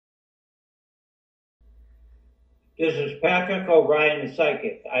This is Patrick O'Brien, the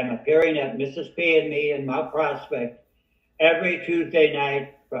psychic. I'm appearing at Mrs. P and Me in Mount Prospect every Tuesday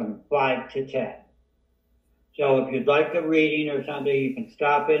night from 5 to 10. So if you'd like a reading or something, you can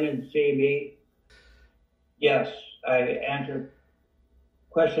stop in and see me. Yes, I answer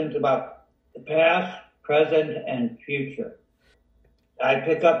questions about the past, present, and future. I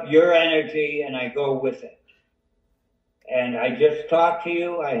pick up your energy and I go with it. And I just talk to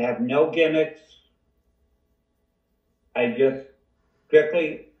you. I have no gimmicks. I just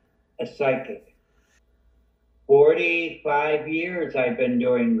strictly a psychic. 45 years I've been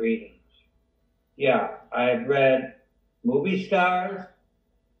doing readings. Yeah, I've read movie stars.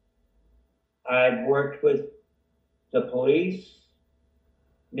 I've worked with the police,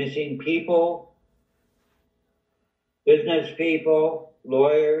 missing people, business people,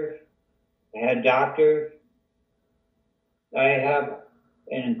 lawyers. I had doctors. I have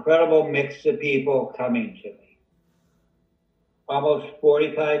an incredible mix of people coming to me. Almost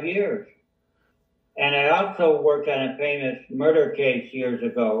 45 years. And I also worked on a famous murder case years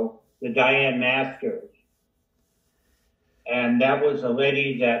ago, the Diane Masters. And that was a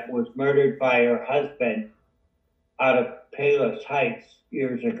lady that was murdered by her husband out of Palos Heights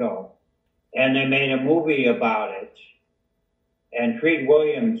years ago. And they made a movie about it. And Treat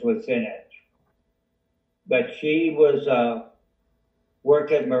Williams was in it. But she was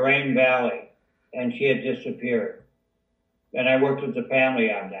worked at Moraine Valley, and she had disappeared. And I worked with the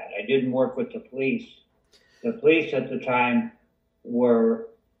family on that. I didn't work with the police. The police at the time were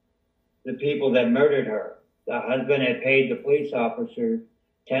the people that murdered her. The husband had paid the police officer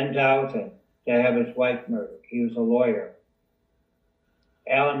 $10,000 to have his wife murdered. He was a lawyer.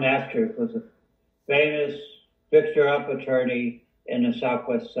 Alan Masters was a famous fixer-up attorney in the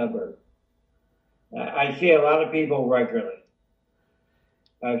southwest suburb. I see a lot of people regularly.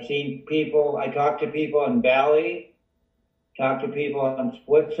 I've seen people, I talk to people in Bali, talk to people in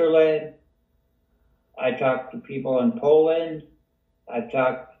Switzerland, I talk to people in Poland, I've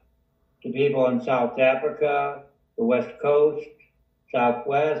talked to people in South Africa, the West Coast,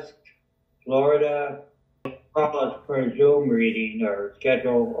 Southwest, Florida. Call us for a Zoom reading or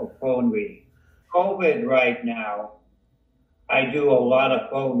schedule a phone reading. COVID right now, I do a lot of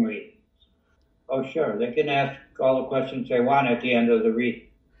phone readings. Oh, sure, they can ask all the questions they want at the end of the reading.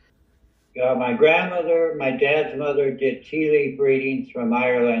 My grandmother, my dad's mother did tea leaf readings from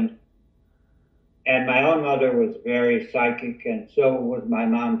Ireland, and my own mother was very psychic, and so was my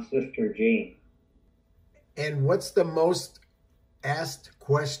mom's sister, Jean. And what's the most asked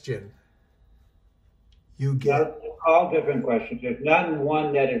question you get? All different questions. There's not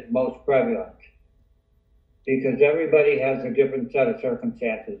one that is most prevalent, because everybody has a different set of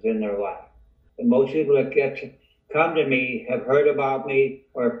circumstances in their life. And most people that come to me have heard about me,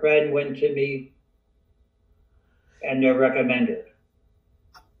 or a friend went to me, and they're recommended.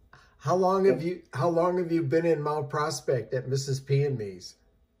 How long have you been in Mount Prospect at Mrs. P and Me's?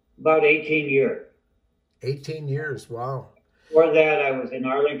 About 18 years. 18 years, wow. Before that, I was in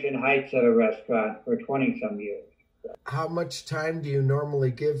Arlington Heights at a restaurant for 20-some years. How much time do you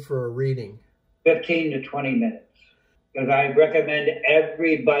normally give for a reading? 15 to 20 minutes. Because I recommend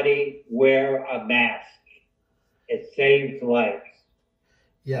everybody wear a mask. It saves lives.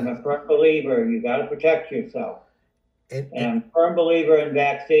 Yeah. I'm a firm believer, you got to protect yourself. And I'm a firm believer in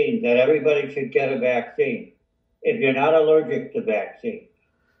vaccines, that everybody should get a vaccine. If you're not allergic to vaccines.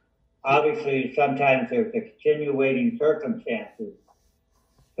 Obviously, sometimes there's extenuating circumstances,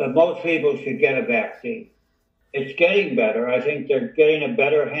 but most people should get a vaccine. It's getting better. I think they're getting a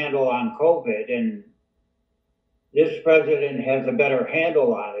better handle on COVID, and this president has a better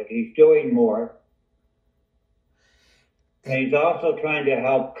handle on it. He's doing more. And he's also trying to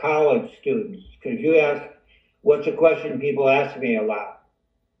help college students, because you ask, what's a question people ask me a lot?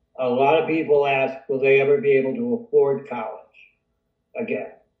 A lot of people ask, will they ever be able to afford college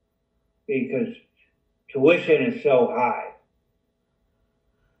again? Because tuition is so high.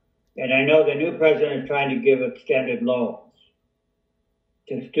 And I know the new president is trying to give extended loans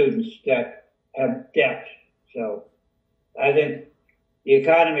to students that have debt. So I think the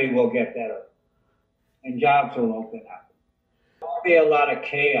economy will get better and jobs will open up. There'll be a lot of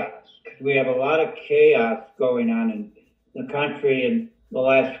chaos, because we have a lot of chaos going on in the country in the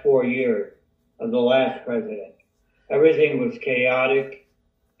last 4 years of the last president. Everything was chaotic.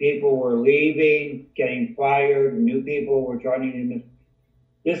 People were leaving, getting fired, new people were joining in.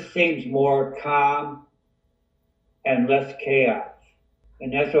 This seems more calm and less chaos.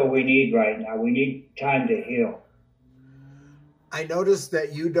 And that's what we need right now. We need time to heal. I noticed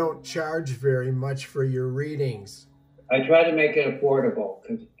that you don't charge very much for your readings. I try to make it affordable,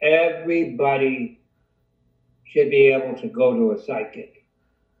 because everybody should be able to go to a psychic.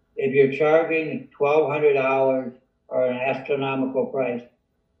 If you're charging $1,200 or an astronomical price,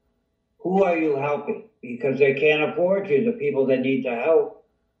 who are you helping? Because they can't afford you, the people that need the help.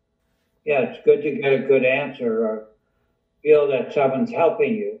 Yeah, it's good to get a good answer or feel that someone's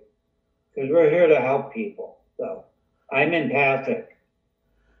helping you, because we're here to help people. So I'm empathic,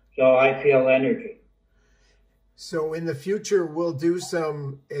 so I feel energy. So in the future, we'll do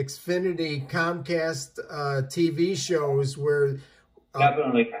some Xfinity Comcast TV shows where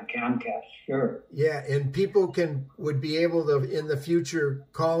definitely on Comcast, sure. Yeah, and people would be able to in the future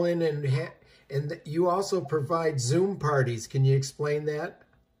call in and you also provide Zoom parties. Can you explain that?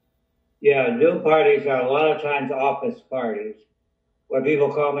 Yeah, Zoom parties are a lot of times office parties where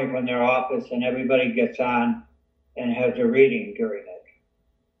people call me from their office and everybody gets on and has a reading during it.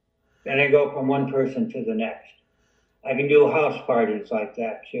 Then I go from one person to the next. I can do house parties like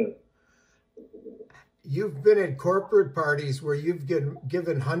that too. You've been at corporate parties where you've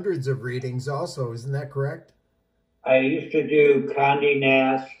given hundreds of readings also, isn't that correct? I used to do Condé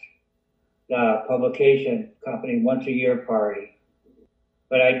Nast, the publication company, once a year party.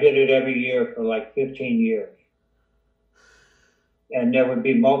 But I did it every year for like 15 years. And there would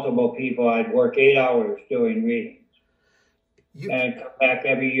be multiple people. I'd work 8 hours doing readings. And I'd come back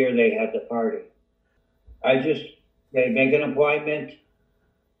every year they had the party. They make an appointment,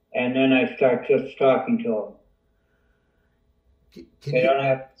 and then I start just talking to them. They don't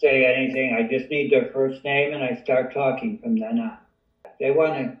have to say anything. I just need their first name, and I start talking from then on. They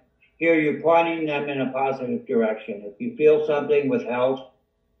want to hear you pointing them in a positive direction. If you feel something with health,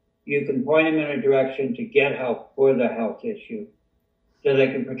 you can point them in a direction to get help for the health issue so they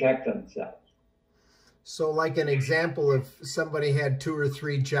can protect themselves. So like an example, if somebody had 2 or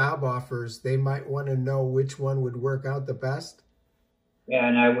 3 job offers, they might want to know which one would work out the best? Yeah,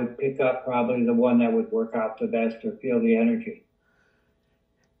 and I would pick up probably the one that would work out the best or feel the energy.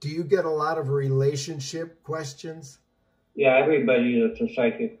 Do you get a lot of relationship questions? Yeah, everybody that's a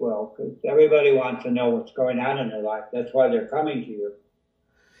psychic will, because everybody wants to know what's going on in their life. That's why they're coming to you.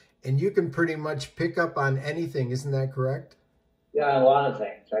 And you can pretty much pick up on anything, isn't that correct? Yeah, a lot of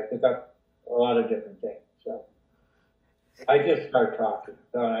things. I pick up a lot of different things. So I just start talking.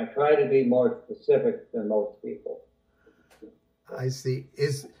 So I try to be more specific than most people. I see.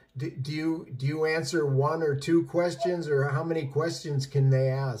 Do you answer 1 or 2 questions, or how many questions can they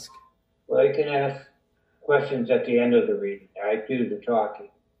ask? Well, they can ask questions at the end of the reading. I do the talking.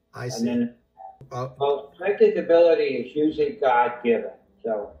 I see. And then, psychic ability is usually God-given.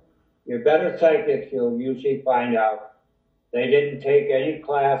 So your better psychics, you'll usually find out they didn't take any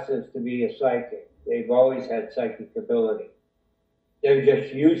classes to be a psychic. They've always had psychic ability. They're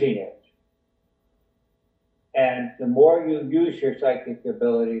just using it. And the more you use your psychic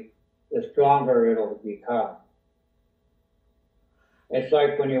ability, the stronger it'll become. It's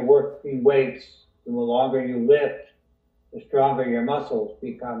like when you're working weights, the longer you lift, the stronger your muscles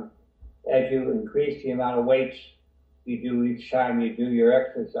become as you increase the amount of weights you do each time you do your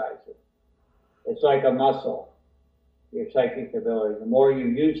exercises. It's like a muscle. Your psychic ability. The more you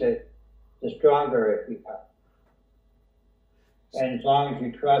use it, the stronger it becomes. And as long as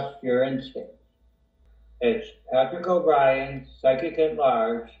you trust your instincts. It's Patrick O'Brien, Psychic at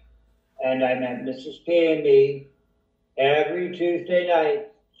Large, and I'm at Mrs. P and Me every Tuesday night,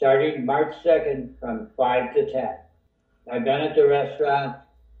 starting March 2nd from 5 to 10. I've been at the restaurant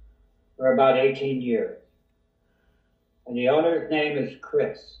for about 18 years. And the owner's name is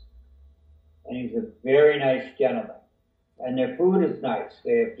Chris. And he's a very nice gentleman. And their food is nice.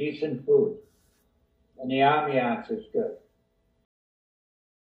 They have decent food. And the ambiance is good.